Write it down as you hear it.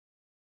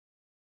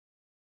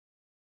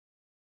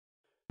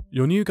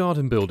Your new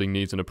garden building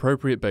needs an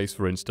appropriate base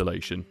for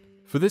installation.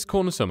 For this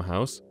corner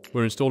summerhouse,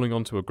 we're installing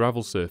onto a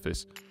gravel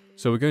surface,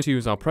 so we're going to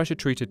use our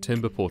pressure-treated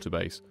timber porta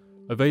base,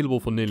 available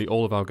for nearly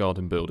all of our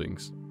garden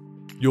buildings.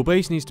 Your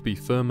base needs to be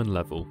firm and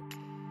level.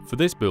 For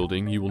this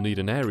building, you will need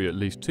an area at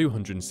least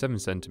 207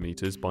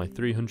 cm by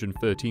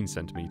 313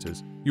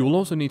 cm. You will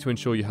also need to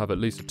ensure you have at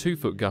least a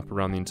 2-foot gap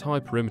around the entire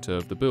perimeter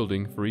of the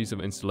building for ease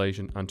of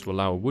installation and to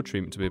allow a wood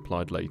treatment to be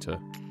applied later.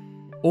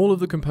 All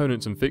of the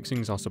components and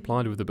fixings are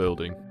supplied with the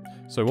building,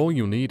 so all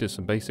you'll need is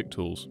some basic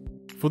tools.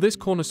 For this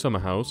corner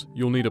summerhouse,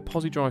 you'll need a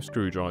posi drive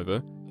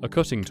screwdriver, a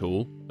cutting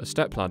tool, a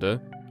step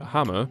ladder, a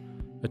hammer,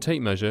 a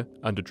tape measure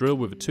and a drill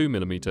with a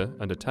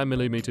 2mm and a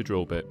 10mm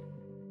drill bit.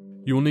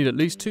 You will need at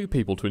least 2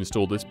 people to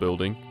install this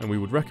building, and we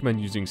would recommend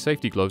using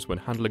safety gloves when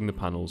handling the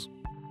panels.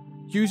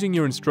 Using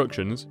your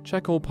instructions,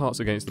 check all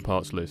parts against the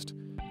parts list,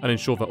 and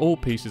ensure that all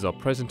pieces are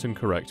present and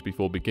correct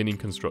before beginning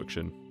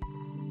construction.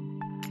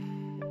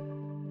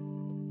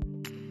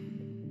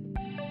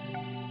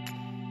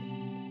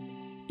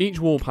 Each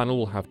wall panel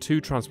will have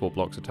 2 transport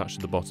blocks attached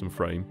to the bottom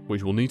frame,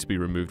 which will need to be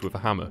removed with a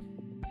hammer.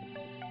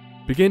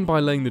 Begin by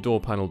laying the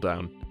door panel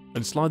down,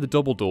 and slide the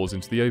double doors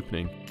into the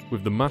opening,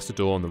 with the master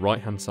door on the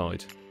right hand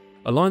side.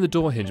 Align the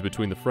door hinge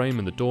between the frame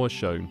and the door as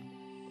shown.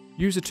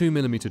 Use a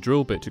 2mm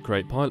drill bit to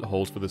create pilot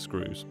holes for the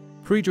screws.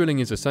 Pre-drilling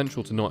is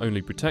essential to not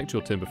only protect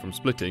your timber from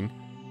splitting,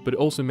 but it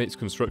also makes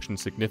construction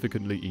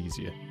significantly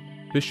easier.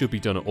 This should be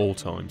done at all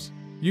times.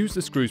 Use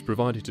the screws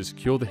provided to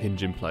secure the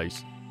hinge in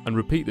place, and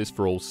repeat this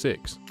for all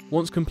 6.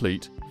 Once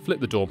complete,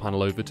 flip the door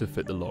panel over to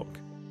fit the lock.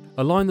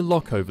 Align the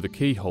lock over the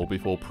keyhole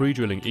before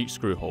pre-drilling each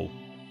screw hole.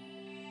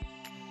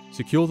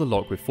 Secure the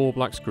lock with 4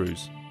 black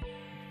screws.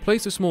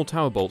 Place the small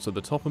tower bolts at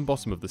the top and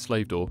bottom of the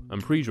slave door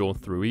and pre-drill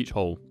through each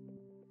hole.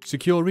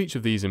 Secure each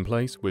of these in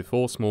place with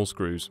 4 small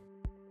screws.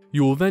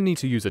 You will then need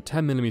to use a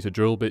 10mm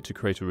drill bit to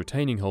create a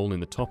retaining hole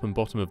in the top and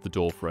bottom of the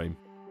door frame.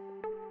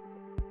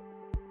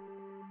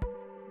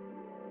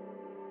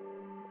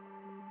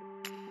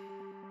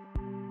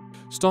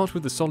 Start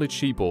with the solid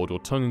sheetboard or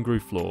tongue and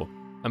groove floor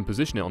and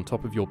position it on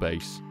top of your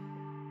base.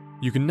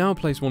 You can now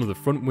place one of the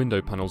front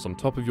window panels on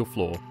top of your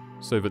floor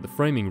so that the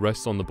framing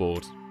rests on the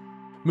board.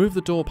 Move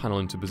the door panel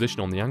into position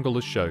on the angle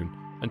as shown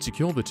and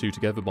secure the 2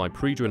 together by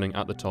pre-drilling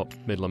at the top,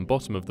 middle and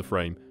bottom of the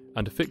frame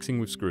and affixing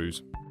with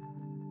screws.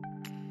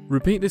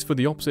 Repeat this for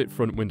the opposite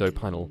front window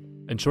panel,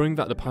 ensuring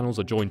that the panels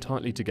are joined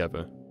tightly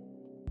together.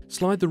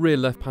 Slide the rear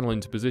left panel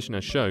into position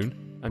as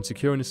shown and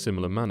secure in a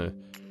similar manner,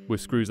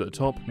 with screws at the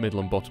top, middle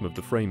and bottom of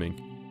the framing.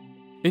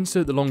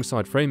 Insert the long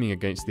side framing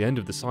against the end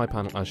of the side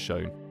panel as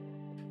shown.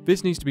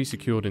 This needs to be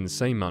secured in the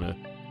same manner,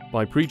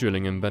 by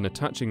pre-drilling and then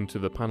attaching to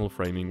the panel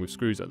framing with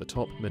screws at the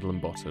top, middle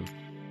and bottom.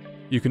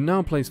 You can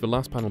now place the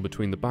last panel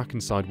between the back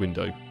and side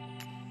window.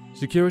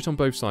 Secure it on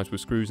both sides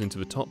with screws into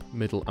the top,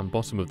 middle and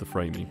bottom of the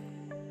framing.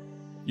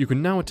 You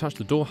can now attach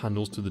the door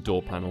handles to the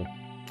door panel.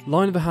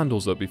 Line the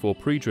handles up before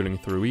pre-drilling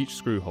through each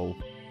screw hole.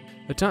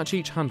 Attach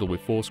each handle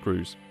with 4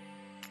 screws.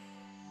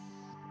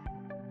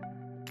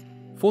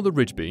 For the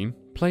ridge beam,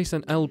 place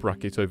an L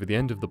bracket over the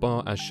end of the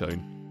bar as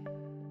shown,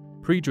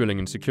 pre-drilling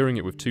and securing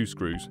it with 2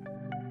 screws.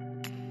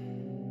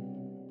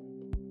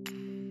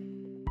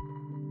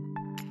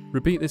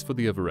 Repeat this for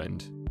the other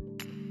end.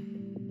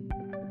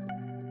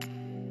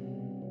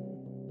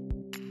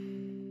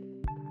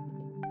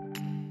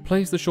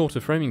 Place the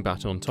shorter framing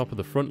batten on top of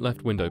the front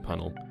left window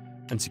panel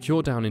and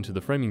secure down into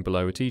the framing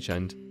below at each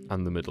end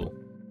and the middle.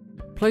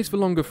 Place the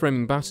longer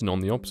framing batten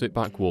on the opposite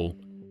back wall,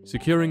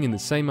 securing in the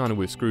same manner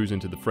with screws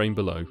into the frame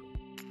below.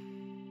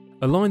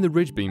 Align the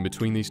ridge beam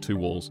between these 2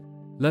 walls,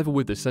 level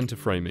with the centre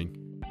framing.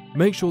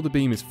 Make sure the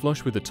beam is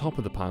flush with the top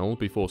of the panel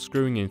before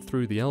screwing in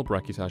through the L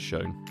bracket as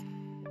shown.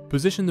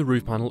 Position the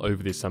roof panel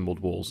over the assembled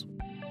walls.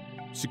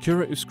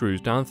 Secure it with screws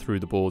down through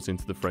the boards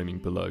into the framing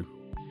below.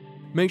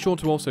 Make sure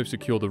to also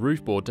secure the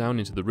roof board down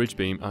into the ridge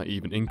beam at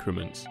even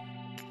increments.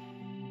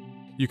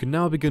 You can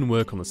now begin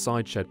work on the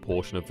side shed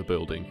portion of the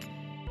building.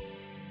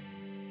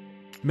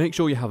 Make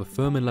sure you have a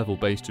firm and level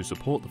base to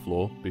support the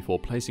floor before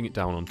placing it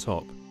down on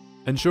top.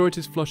 Ensure it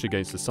is flush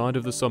against the side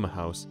of the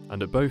summerhouse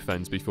and at both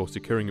ends before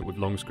securing it with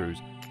long screws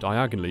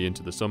diagonally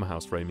into the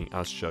summerhouse framing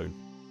as shown.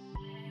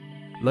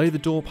 Lay the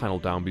door panel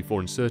down before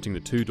inserting the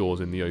 2 doors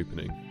in the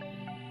opening.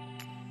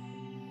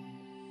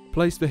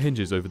 Place the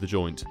hinges over the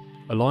joint,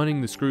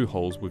 aligning the screw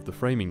holes with the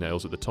framing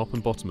nails at the top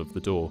and bottom of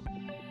the door.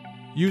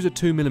 Use a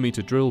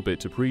 2mm drill bit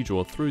to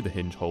pre-draw through the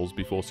hinge holes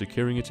before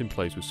securing it in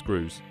place with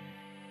screws.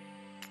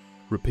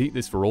 Repeat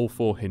this for all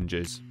 4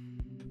 hinges.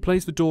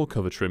 Place the door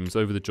cover trims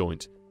over the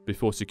joint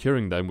before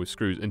securing them with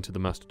screws into the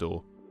master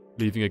door,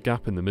 leaving a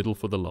gap in the middle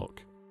for the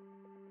lock.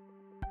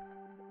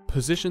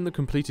 Position the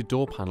completed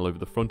door panel over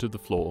the front of the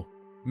floor,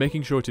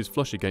 making sure it is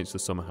flush against the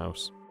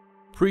summerhouse.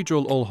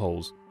 Pre-drill all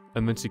holes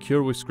and then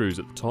secure with screws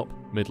at the top,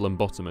 middle and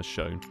bottom as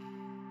shown.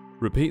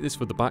 Repeat this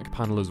for the back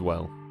panel as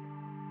well.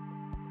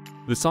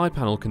 The side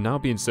panel can now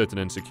be inserted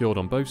and secured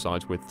on both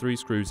sides with 3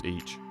 screws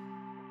each.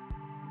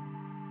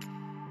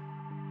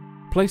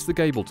 Place the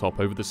gable top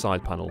over the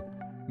side panel,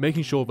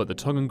 making sure that the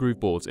tongue and groove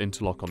boards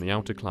interlock on the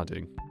outer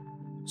cladding.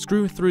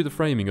 Screw through the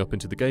framing up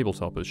into the gable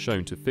top as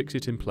shown to fix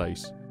it in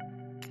place.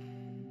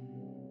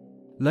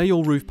 Lay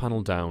your roof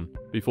panel down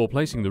before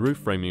placing the roof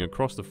framing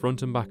across the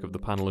front and back of the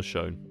panel as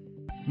shown.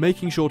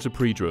 Making sure to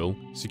pre-drill,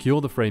 secure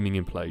the framing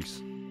in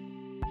place.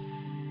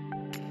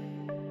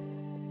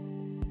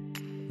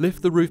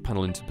 Lift the roof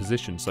panel into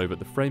position so that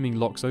the framing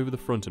locks over the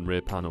front and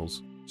rear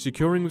panels,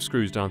 securing with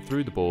screws down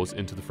through the boards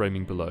into the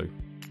framing below.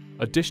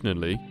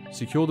 Additionally,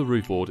 secure the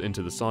roof board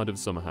into the side of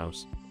the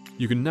summerhouse.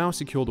 You can now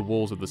secure the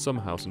walls of the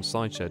summerhouse and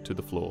side shed to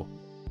the floor.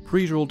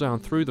 Pre-drill down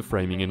through the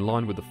framing in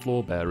line with the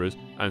floor bearers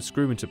and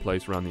screw into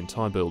place around the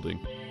entire building.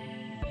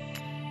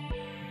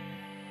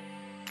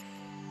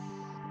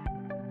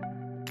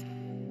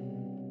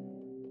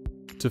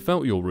 To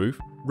felt your roof,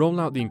 roll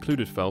out the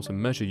included felt and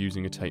measure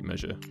using a tape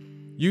measure.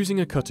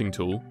 Using a cutting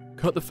tool,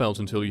 cut the felt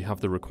until you have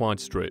the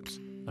required strips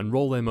and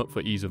roll them up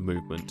for ease of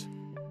movement.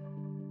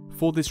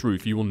 For this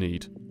roof you will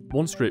need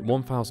 1 strip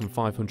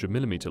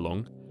 1500mm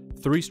long,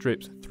 3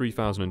 strips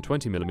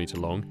 3020mm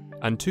long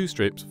and 2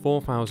 strips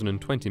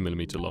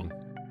 4020mm long.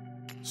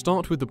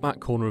 Start with the back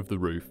corner of the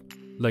roof,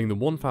 laying the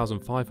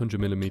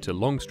 1500mm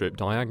long strip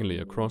diagonally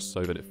across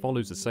so that it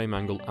follows the same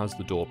angle as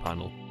the door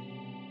panel.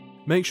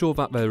 Make sure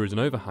that there is an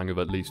overhang of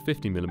at least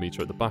 50mm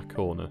at the back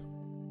corner.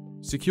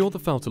 Secure the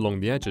felt along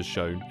the edge as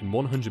shown in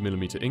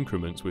 100mm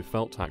increments with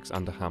felt tacks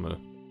and a hammer.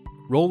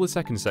 Roll the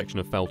second section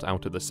of felt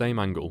out at the same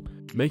angle,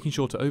 making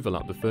sure to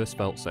overlap the first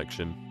felt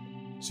section.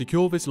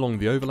 Secure this along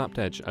the overlapped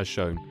edge as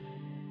shown.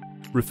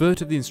 Refer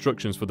to the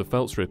instructions for the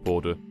felt strip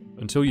order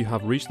until you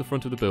have reached the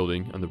front of the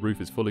building and the roof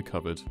is fully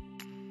covered.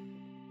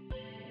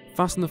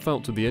 Fasten the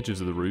felt to the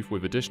edges of the roof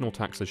with additional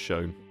tacks as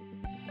shown.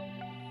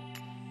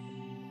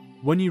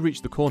 When you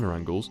reach the corner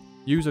angles,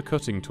 use a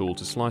cutting tool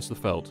to slice the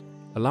felt,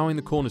 allowing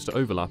the corners to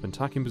overlap and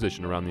tack in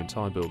position around the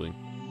entire building.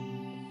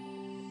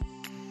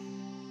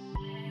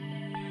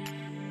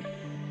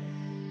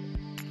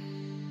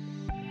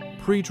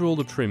 Pre-drill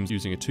the trims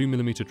using a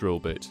 2mm drill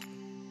bit.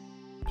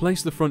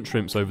 Place the front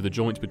trims over the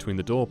joint between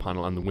the door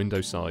panel and the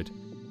window side.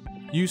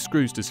 Use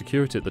screws to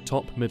secure it at the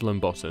top, middle and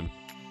bottom.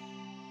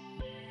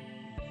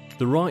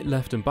 The right,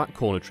 left and back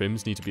corner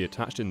trims need to be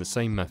attached in the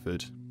same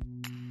method.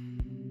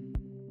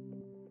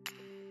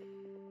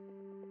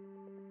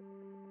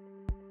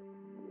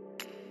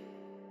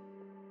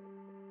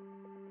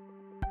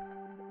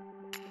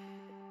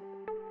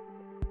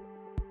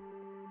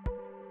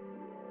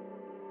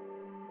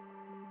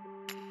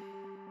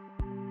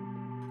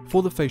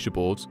 For the fascia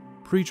boards,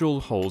 pre-drill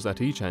holes at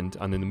each end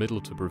and in the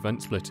middle to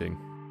prevent splitting.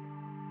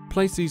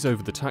 Place these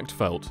over the tacked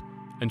felt,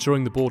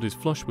 ensuring the board is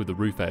flush with the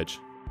roof edge.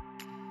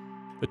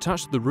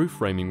 Attach the roof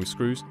framing with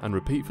screws and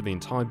repeat for the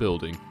entire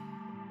building.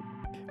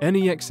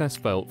 Any excess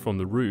felt from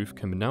the roof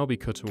can now be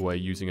cut away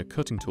using a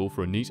cutting tool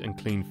for a neat and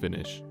clean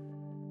finish.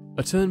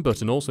 A turn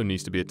button also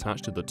needs to be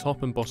attached to the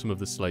top and bottom of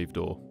the slave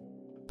door.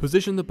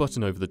 Position the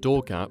button over the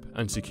door gap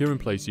and secure in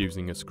place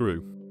using a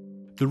screw.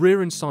 The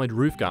rear and side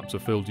roof gaps are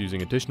filled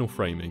using additional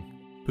framing.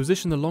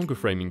 Position the longer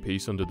framing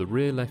piece under the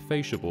rear left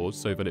fascia board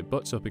so that it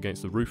butts up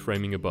against the roof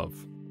framing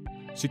above.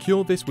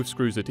 Secure this with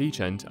screws at each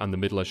end and the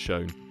middle as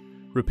shown.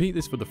 Repeat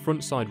this for the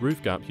front side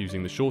roof gap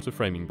using the shorter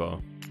framing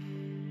bar.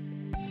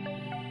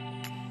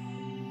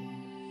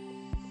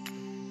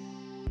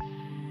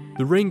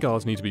 The rain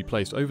guards need to be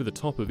placed over the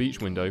top of each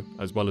window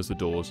as well as the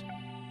doors.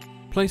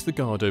 Place the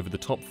guard over the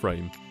top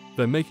frame,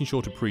 then making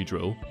sure to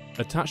pre-drill,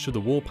 attach to the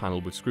wall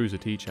panel with screws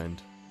at each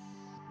end.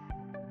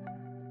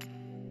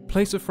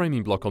 Place a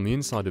framing block on the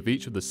inside of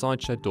each of the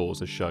side shed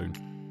doors as shown.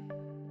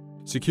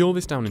 Secure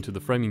this down into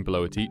the framing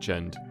below at each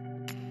end.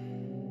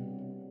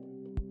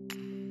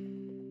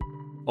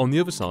 On the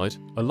other side,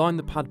 align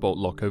the pad bolt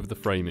lock over the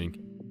framing,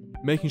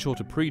 making sure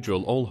to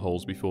pre-drill all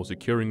holes before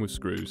securing with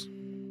screws.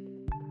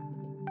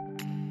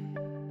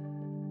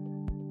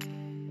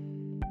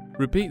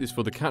 Repeat this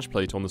for the catch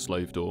plate on the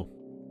slave door.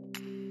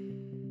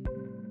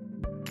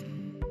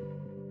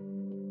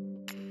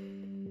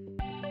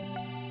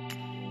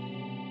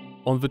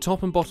 On the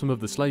top and bottom of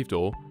the slave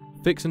door,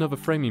 fix another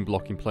framing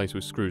block in place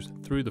with screws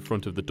through the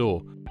front of the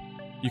door.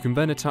 You can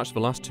then attach the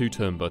last 2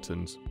 turn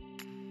buttons.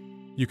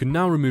 You can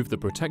now remove the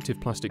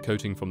protective plastic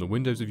coating from the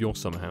windows of your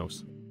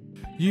summerhouse.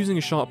 Using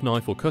a sharp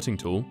knife or cutting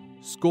tool,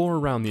 score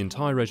around the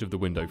entire edge of the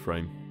window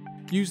frame.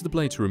 Use the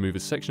blade to remove a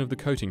section of the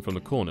coating from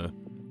the corner,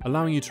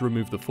 allowing you to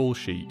remove the full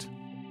sheet.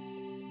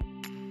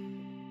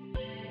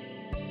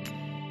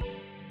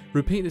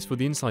 Repeat this for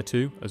the inside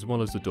too, as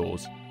well as the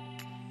doors.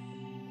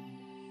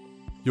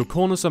 Your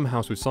corner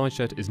summerhouse with side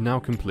shed is now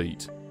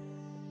complete.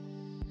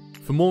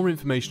 For more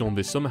information on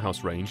this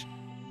summerhouse range,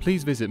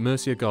 please visit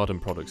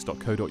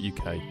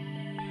merciagardenproducts.co.uk.